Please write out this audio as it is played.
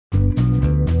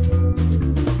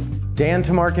Dan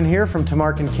Tamarkin here from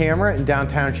Tamarkin Camera in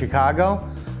downtown Chicago.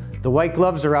 The white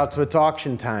gloves are out, so it's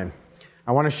auction time.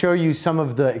 I want to show you some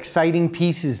of the exciting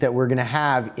pieces that we're going to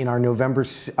have in our November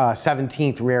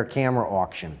 17th rare camera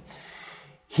auction.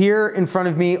 Here in front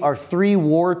of me are 3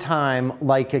 wartime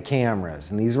Leica cameras,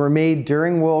 and these were made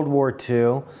during World War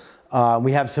II.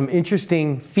 We have some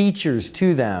interesting features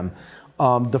to them.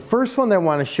 The first one that I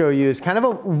want to show you is kind of a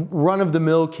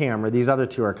run-of-the-mill camera. These other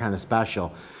two are kind of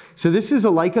special. So this is a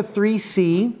Leica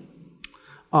 3C.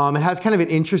 It has kind of an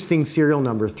interesting serial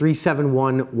number,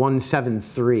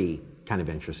 371173, kind of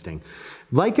interesting.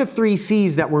 Leica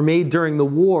 3Cs that were made during the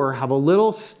war have a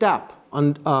little step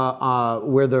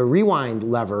where the rewind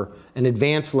lever, an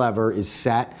advance lever, is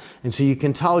set. And so you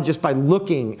can tell just by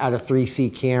looking at a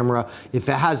 3C camera, if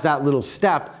it has that little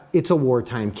step, it's a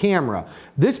wartime camera.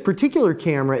 This particular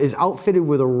camera is outfitted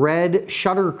with a red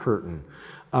shutter curtain.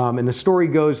 And the story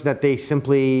goes that they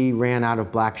simply ran out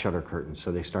of black shutter curtains,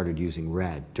 so they started using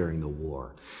red during the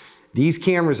war. These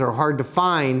cameras are hard to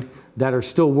find that are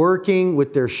still working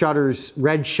with their shutters,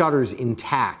 red shutters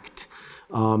intact.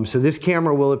 So this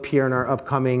camera will appear in our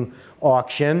upcoming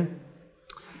auction.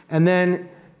 And then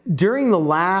during the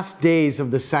last days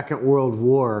of the Second World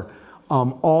War,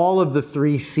 all of the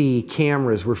 3C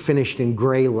cameras were finished in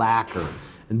gray lacquer.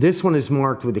 And this one is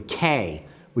marked with a K,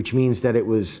 which means that it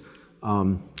was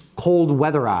cold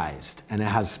weatherized, and it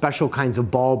has special kinds of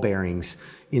ball bearings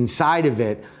inside of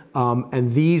it.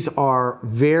 And these are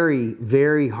very,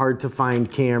 very hard to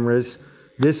find cameras.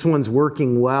 This one's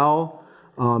working well.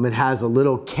 It has a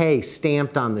little K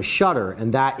stamped on the shutter,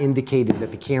 and that indicated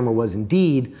that the camera was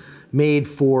indeed made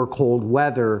for cold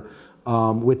weather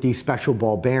with these special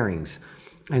ball bearings.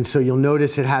 And so you'll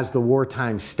notice it has the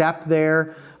wartime step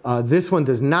there. This one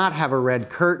does not have a red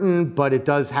curtain, but it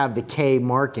does have the K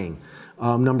marking,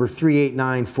 number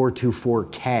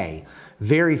 389424K.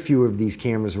 Very few of these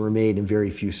cameras were made and very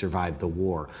few survived the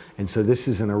war. And so this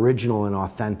is an original and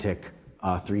authentic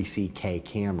 3CK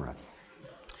camera.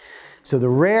 So the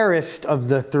rarest of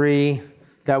the 3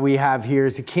 that we have here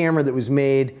is a camera that was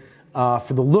made for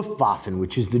the Luftwaffe,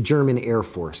 which is the German Air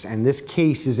Force. And this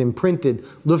case is imprinted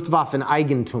Luftwaffen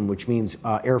Eigentum, which means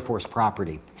Air Force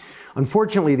property.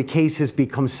 Unfortunately, the case has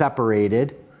become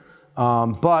separated,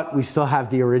 but we still have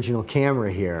the original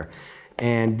camera here.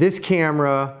 And this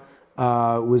camera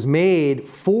was made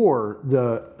for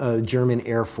the German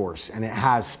Air Force, and it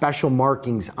has special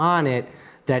markings on it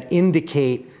that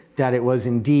indicate that it was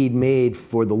indeed made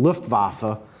for the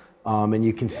Luftwaffe. And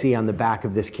you can see on the back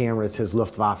of this camera it says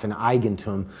Luftwaffen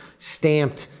Eigentum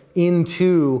stamped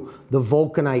into the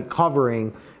vulcanite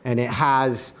covering, and it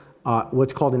has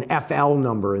what's called an FL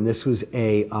number, and this was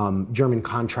a German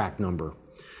contract number.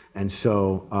 And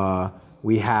so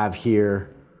we have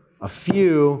here a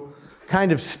few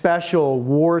kind of special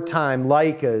wartime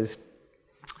Leicas.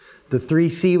 The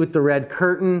 3C with the red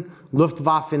curtain,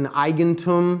 Luftwaffen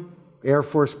Eigentum, Air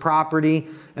Force property,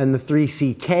 and the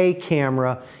 3CK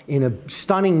camera in a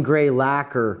stunning gray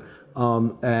lacquer.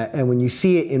 And when you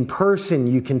see it in person,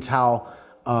 you can tell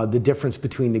the difference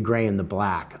between the gray and the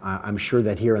black. I'm sure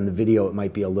that here on the video it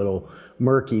might be a little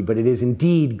murky, but it is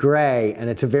indeed gray, and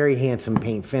it's a very handsome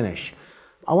paint finish.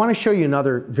 I want to show you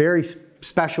another very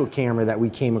special camera that we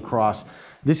came across.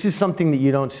 This is something that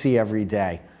you don't see every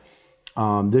day.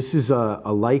 This is a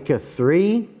Leica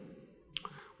 3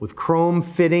 with chrome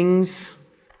fittings.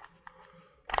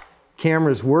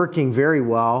 Camera's working very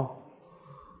well.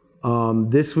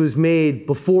 This was made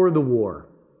before the war.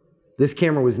 This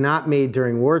camera was not made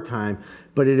during wartime,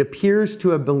 but it appears to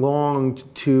have belonged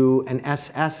to an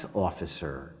SS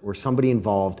officer or somebody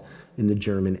involved in the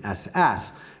German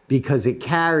SS, because it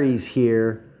carries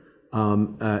here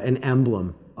an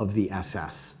emblem of the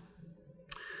SS.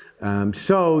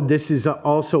 So this is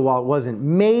also, while it wasn't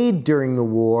made during the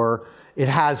war, it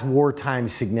has wartime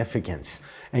significance.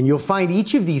 And you'll find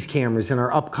each of these cameras in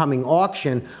our upcoming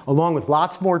auction, along with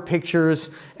lots more pictures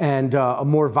and a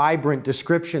more vibrant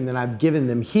description than I've given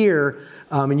them here.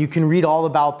 And you can read all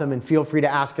about them, and feel free to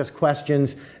ask us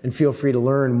questions, and feel free to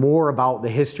learn more about the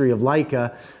history of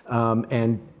Leica,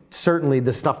 and certainly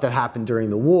the stuff that happened during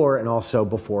the war and also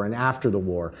before and after the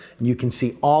war. And you can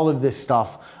see all of this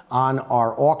stuff on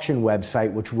our auction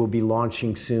website, which will be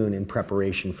launching soon in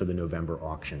preparation for the November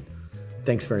auction.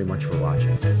 Thanks very much for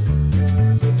watching.